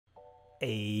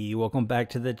Hey, welcome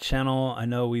back to the channel. I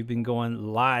know we've been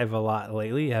going live a lot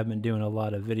lately. I've been doing a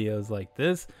lot of videos like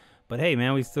this, but hey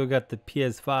man, we still got the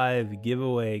PS5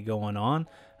 giveaway going on,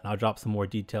 and I'll drop some more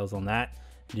details on that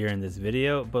during this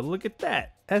video. But look at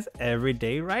that, that's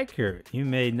Everyday Ryker. You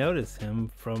may notice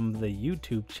him from the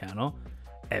YouTube channel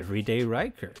Everyday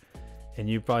Ryker, and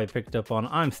you probably picked up on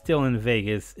I'm still in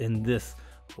Vegas in this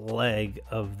leg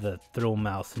of the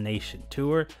ThrillMouse Nation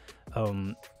tour.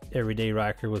 Everyday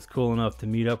Ryker was cool enough to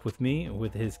meet up with me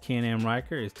with his Can-Am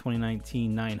Ryker, his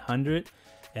 2019 900,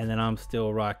 and then I'm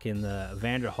still rocking the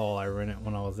Vanderhall I rented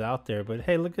when I was out there. But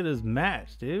hey, look at his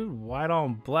match, dude. White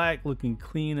on black, looking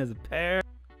clean as a pair.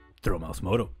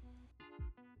 ThrillMouseMoto.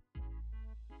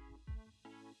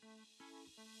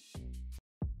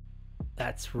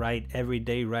 That's right,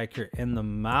 Everyday Ryker and the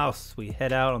mouse. We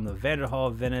head out on the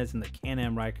Vanderhall Venice and the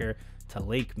Can-Am Ryker to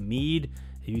Lake Mead.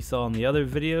 If you saw in the other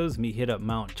videos, me hit up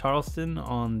Mount Charleston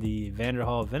on the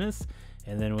Vanderhall Venice,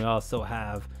 and then we also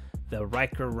have the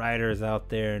Ryker riders out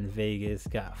there in Vegas.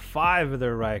 Got 5 of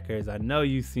their Rykers. I know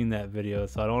you've seen that video,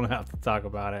 so I don't have to talk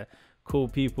about it. Cool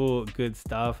people, good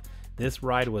stuff. This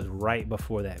ride was right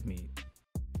before that meet.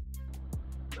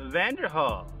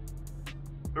 Vanderhall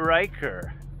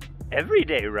Ryker,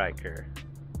 Everyday Ryker.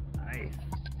 Nice.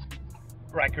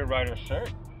 Ryker rider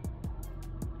shirt.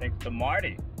 Thanks to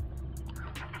Marty.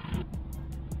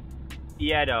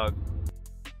 Yeah, dog.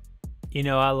 You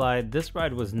know, I lied. This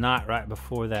ride was not right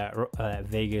before that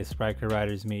Vegas Ryker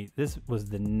Riders meet. This was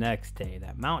the next day.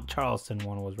 That Mount Charleston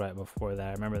one was right before that.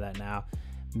 I remember that now.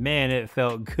 Man, it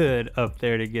felt good up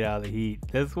there to get out of the heat.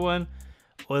 This one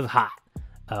was hot.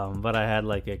 But I had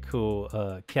like a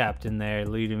cool captain there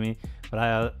leading me.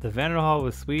 But the Vanderhall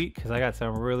was sweet because I got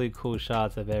some really cool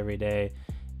shots of Everyday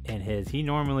and his. He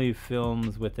normally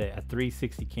films with a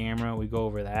 360 camera. We go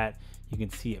over that. You can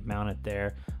see it mounted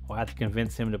there. We'll have to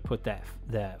convince him to put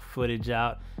that footage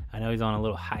out. I know he's on a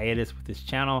little hiatus with his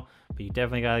channel, but you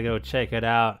definitely gotta go check it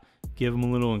out. Give him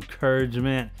a little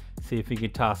encouragement. See if he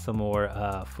can toss some more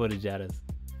footage at us.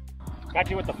 Got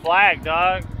you with the flag,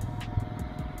 dog.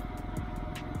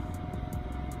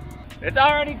 It's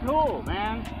already cool,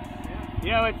 man. Yeah.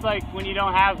 You know, it's like when you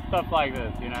don't have stuff like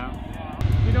this, you know?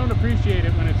 Yeah. You don't appreciate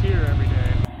it when it's here every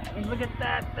day. I mean, look at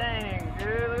that thing,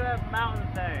 dude. Look at that mountain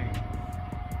thing.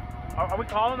 Are we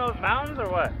calling those mountains or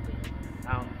what?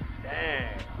 Mountains.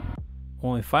 Dang.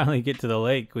 When we finally get to the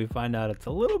lake, we find out it's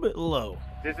a little bit low.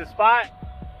 Is this the spot?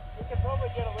 We could probably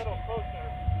get a little closer if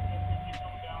we keep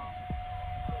going down.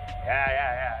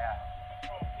 Yeah.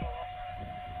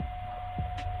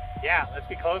 Yeah, let's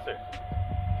be closer.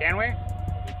 Can we? I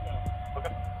think so.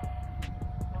 Okay.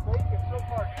 The lake is so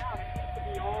far down, it used to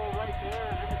be all right there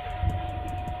and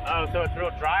everything. Oh, so it's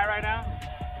real dry right now?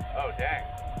 Oh, dang.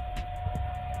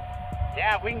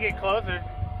 Yeah, if we can get closer.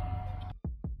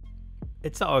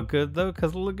 It's all good though,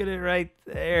 because look at it right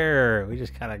there. We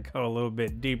just kind of go a little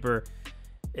bit deeper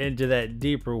into that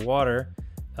deeper water.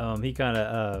 He kind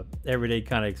of, Everyday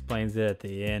kind of explains it at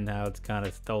the end, how it's kind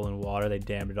of stolen water. They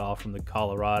dammed it off from the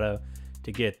Colorado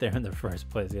to get there in the first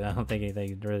place. I don't think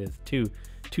anything really is too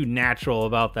natural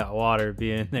about that water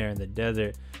being there in the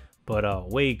desert. But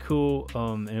way cool,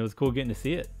 and it was cool getting to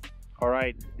see it. All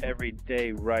right,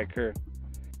 Everyday Ryker.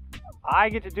 I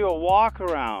get to do a walk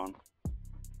around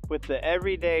with the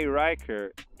Everyday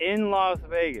Ryker in Las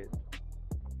Vegas.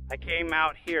 I came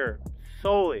out here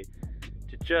solely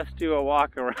to just do a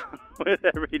walk around with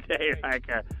Everyday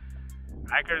Ryker.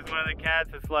 Ryker's one of the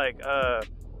cats that's like,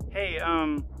 hey,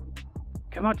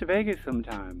 come out to Vegas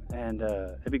sometime and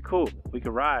it'd be cool. We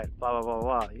could ride, blah, blah, blah,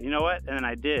 blah. You know what? And then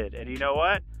I did. And you know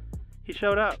what? He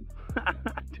showed up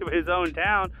to his own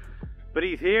town, but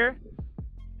he's here.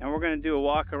 And we're gonna do a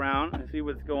walk around and see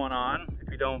what's going on.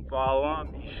 If you don't follow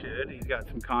him, you should. He's got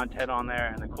some content on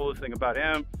there. And the coolest thing about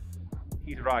him,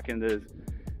 he's rocking this,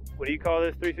 what do you call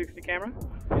this 360 camera?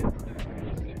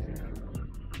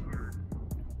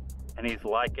 And he's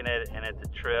liking it, and it's a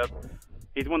trip.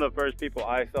 He's one of the first people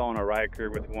I saw on a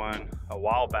Ryker with one a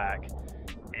while back.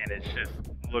 And it just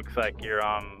looks like you're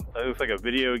it looks like a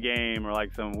video game or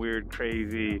like some weird,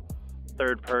 crazy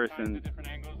third person. Different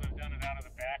angles. I've done it out of the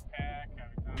backpack.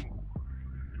 I've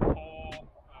done whole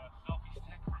selfie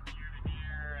stick from here to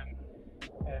here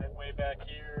and had it way back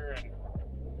here. And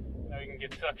now you can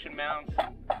get suction mounts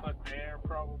and put there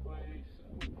probably.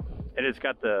 So. And it's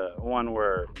got the one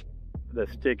where the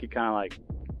stick, it kind of like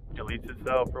deletes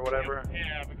itself or whatever.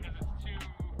 Yeah, because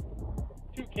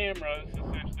it's two cameras,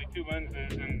 essentially 2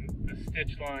 lenses, and the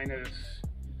stitch line is,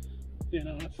 you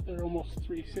know, they're almost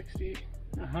 360,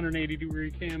 180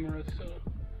 degree cameras.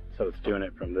 So it's doing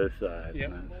it from this side. Yeah,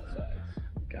 both sides.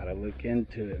 Gotta look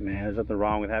into it, man. There's nothing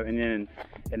wrong with having. And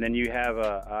then you have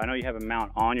a. I know you have a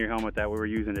mount on your helmet that we were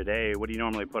using today. What do you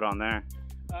normally put on there?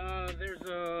 There's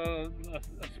a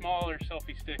smaller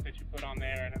selfie stick that you put on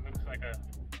there, and it looks like I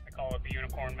call it the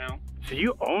unicorn mount. So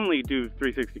you only do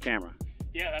 360 camera?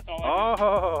 Yeah, that's all I do.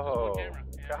 Oh, camera.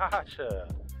 Yeah. Gotcha.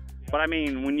 Yeah. But I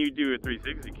mean, when you do a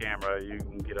 360 camera, you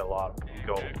can get a lot,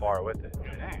 go far with it.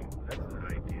 Dang, that's an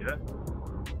idea.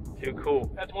 Too cool.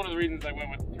 That's one of the reasons I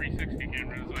went with 360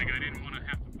 cameras. Like, I didn't want to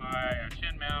have to buy a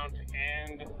chin mount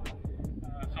and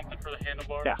something for the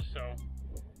handlebars. Yeah. So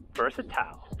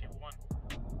versatile. just get one.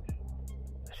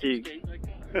 See. Like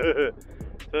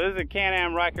So this is a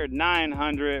Can-Am Ryker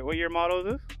 900. What year model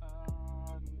is this?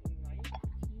 19.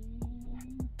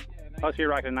 Yeah, 19. Oh, so you're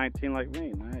Ryker 19 like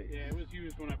me. Nice. Yeah, it was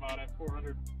used when I bought it,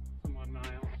 400 some odd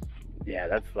miles. Yeah,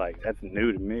 that's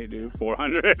new to me, dude.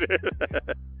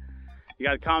 400. You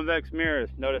got convex mirrors.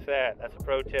 Notice that. That's a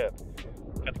pro tip.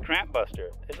 Got the cramp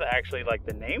buster. It's actually like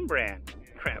the name brand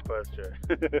cramp buster.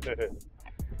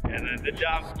 And then the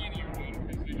job.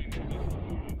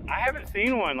 I haven't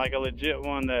seen one like a legit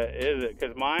one that is it,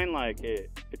 because mine like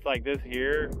it's like this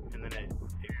here, and then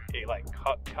it like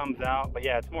comes out. But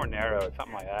yeah, it's more narrow. It's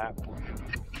something like that.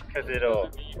 Because it'll.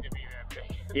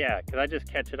 Yeah, because I just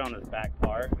catch it on this back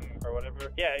part or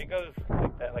whatever. Yeah, it goes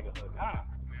like that, like a hook.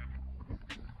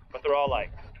 But they're all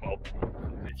like 12.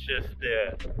 It's just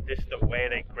the way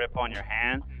they grip on your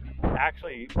hand.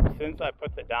 Actually, since I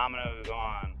put the Dominoes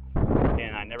on,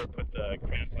 and I never put the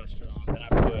cramp buster on, then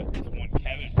I put this one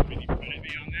Kevin 3D printed me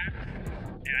on there,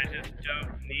 and I just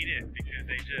don't need it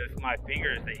because my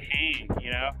fingers, they hang,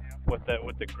 you know, with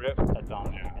the grip that's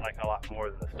on there. I like a lot more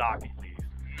than the stock at least.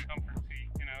 Comfort seat,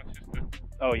 you know, it's just a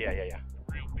Oh yeah.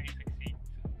 real basic seat.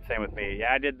 Same with me.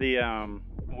 Yeah, I did the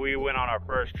we went on our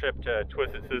first trip to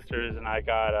Twisted Sisters, and I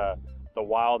got the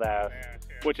Wild Ass,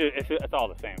 which is it's all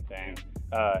the same thing,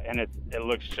 and it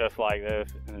looks just like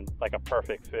this, and like a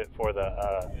perfect fit for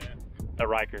the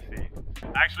Ryker seat.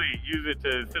 I actually use it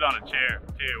to sit on a chair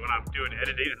too when I'm doing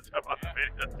editing and stuff on the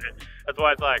video. That's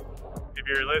why it's like if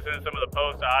you're listening to some of the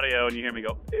post audio and you hear me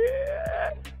go,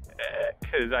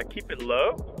 because I keep it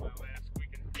low.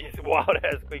 It's wild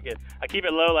ass squeaking. I keep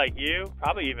it low like you,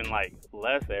 probably even like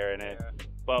less air in it. Yeah.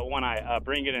 But when I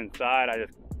bring it inside, I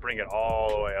just bring it all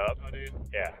the way up. Oh, dude.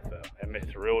 Yeah, so it makes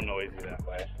it real noisy that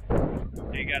way.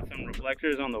 So you got some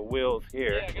reflectors on the wheels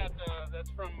here. Yeah, I got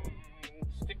that's from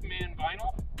Stickman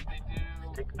Vinyl. They do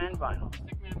Stickman Vinyl.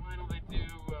 Stickman Vinyl. They do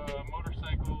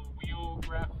motorcycle wheel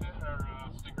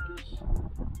stickers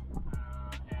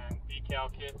and decal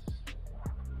kits.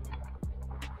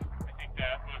 I think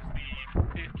that was the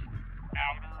thick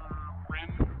outer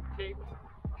rim tape,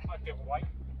 reflective white.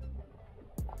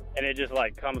 And it just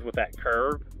like comes with that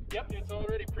curve? Yep, it's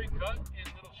already pre-cut in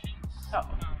little sheets,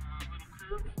 little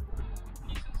curved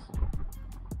pieces,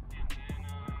 and then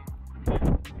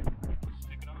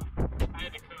stick it on. I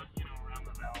had to cut, around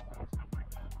the valve and stuff like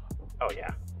that. Oh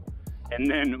yeah.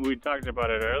 And then we talked about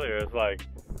it earlier, it's like,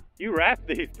 you wrap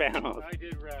these panels. I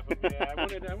did wrap them, yeah. I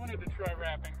wanted to try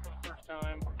wrapping for the first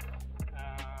time, and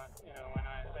I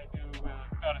do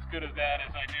about as good as that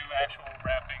as I do actual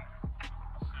wrapping.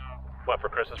 What, for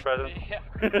Christmas presents? Yeah.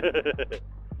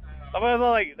 I was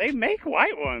like, they make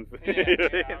white ones.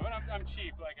 Yeah, but I'm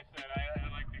cheap, like I said. I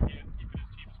like to keep it as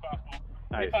cheap as possible.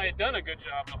 Nice. If I had done a good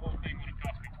job, the whole thing would have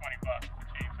cost me $20 to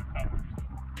change the colors.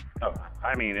 Oh,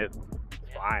 I mean, it's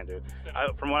fine, dude.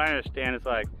 From what I understand, it's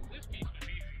like... This piece was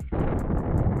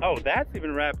easy. Oh, that's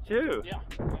even wrapped too. Yeah.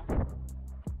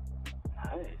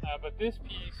 Nice. But these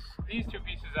two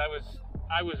pieces,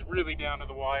 I was really down to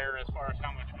the wire as far as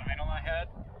how much vinyl I had.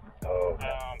 Oh, okay.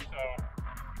 So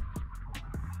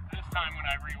this time when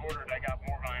I reordered, I got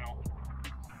more vinyl.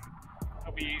 So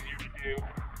it'll be easier to do.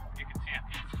 You can see it.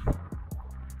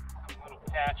 Some little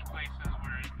patch places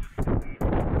where it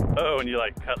just... Oh, and you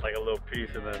like cut like a little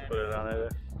piece and then put it on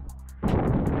there.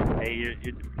 Hey,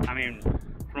 I mean,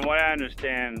 from what I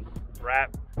understand,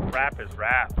 wrap is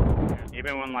wrap.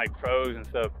 Even when like pros and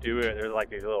stuff do it, there's like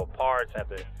these little parts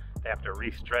they have to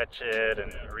re-stretch it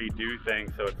and redo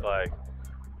things. So it's like.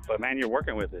 But man, you're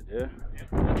working with it, dude.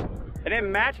 Yeah. And it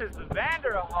matches the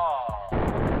Vanderhall.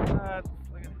 Look at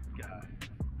this guy.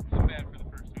 Not bad for the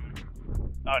first time.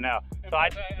 Oh no. So I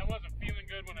wasn't feeling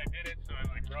good when I did it, so I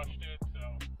like rushed it. So.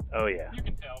 Oh yeah. You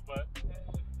can tell, but it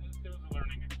was a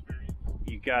learning experience.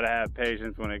 You gotta have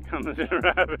patience when it comes to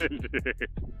wrapping, dude.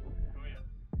 Oh yeah.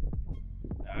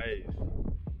 Nice.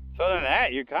 So other than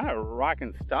that, you're kind of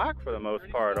rocking stock for the most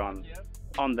part on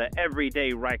the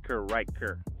everyday Ryker.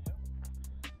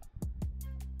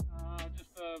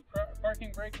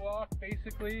 Parking brake lock,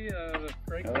 basically, the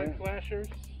brake light flashers.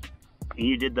 And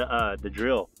you did the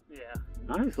drill. Yeah.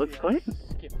 Nice, looks clean.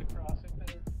 Skipped across it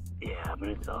there. Yeah, but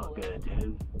it's all good,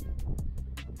 dude.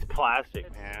 It's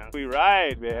plastic, man. We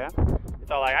ride, man.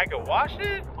 So like I can wash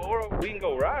it, or we can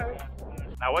go ride.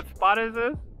 Now what spot is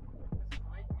this?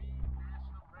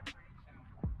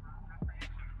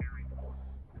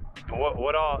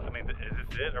 What all, I mean, is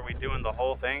this it? Are we doing the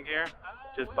whole thing here?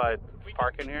 Just by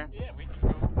parking here? Yeah, we can go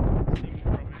see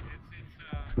more of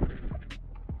it.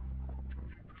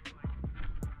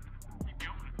 Keep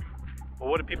going. Well,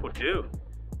 what do people do?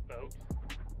 Boat.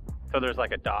 So there's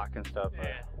like a dock and stuff.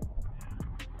 Yeah.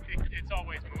 It's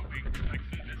always moving. Like,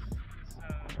 so this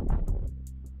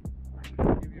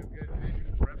give you a good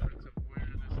visual reference of where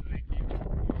this thing keeps.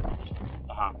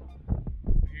 Uh-huh.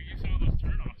 You saw those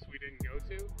turnoffs we didn't go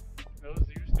to? Those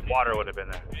used to be. Water would have been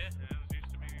there. Yeah, those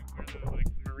used to be where the like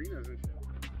marinas and shit.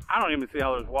 I don't even see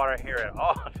how there's water here at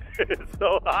all. It's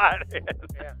so hot. Yeah, it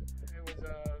was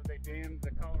they dammed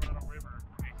the Colorado River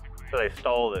basically. So they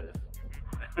stole this.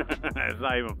 It's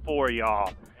not even for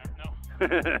y'all. Yeah,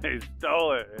 no. They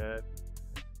stole it, man.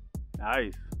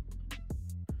 Nice.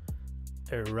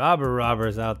 There are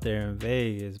robbers out there in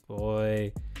Vegas,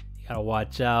 boy. You gotta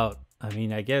watch out. I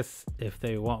mean, I guess if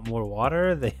they want more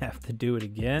water, they have to do it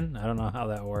again. I don't know how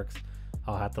that works.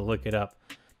 I'll have to look it up.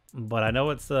 But I know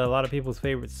it's a lot of people's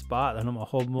favorite spot. I know my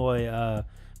homeboy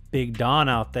Big Don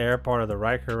out there, part of the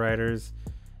Ryker Riders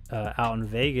out in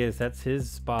Vegas. That's his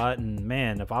spot. And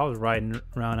man, if I was riding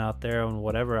around out there on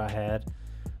whatever I had,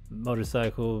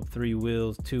 motorcycle, 3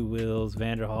 wheels, 2 wheels,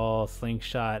 Vanderhall,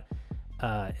 slingshot,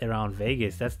 around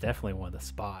Vegas, that's definitely one of the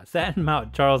spots. That and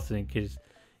Mount Charleston, because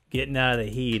getting out of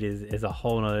the heat is a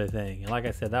whole nother thing. And like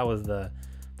I said, that was the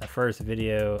first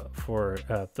video for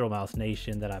ThrillMouse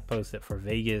Nation that I posted for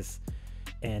Vegas,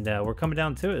 and we're coming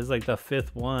down to it. It's like the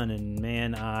 5th one, and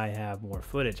man, I have more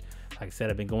footage. Like I said,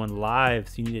 I've been going live,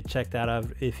 so you need to check that out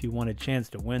if you want a chance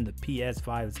to win the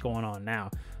PS5 that's going on now.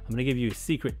 I'm gonna give you a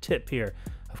secret tip here.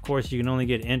 Of course, you can only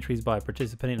get entries by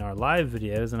participating in our live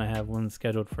videos, and I have one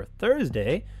scheduled for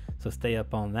Thursday, so stay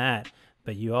up on that.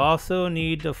 But you also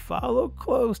need to follow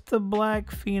close to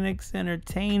Black Phoenix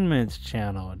Entertainment's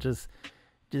channel. Just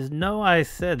know I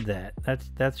said that.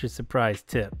 That's your surprise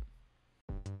tip.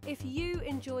 If you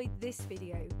enjoyed this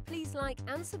video, please like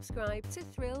and subscribe to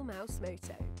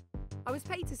ThrillMouseMoto. I was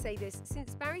paid to say this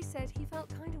since Barry said he felt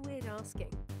kind of weird asking.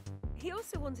 He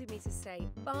also wanted me to say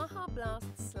Baja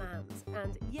Blast slams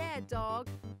and yeah dog,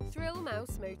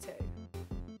 ThrillMouseMoto.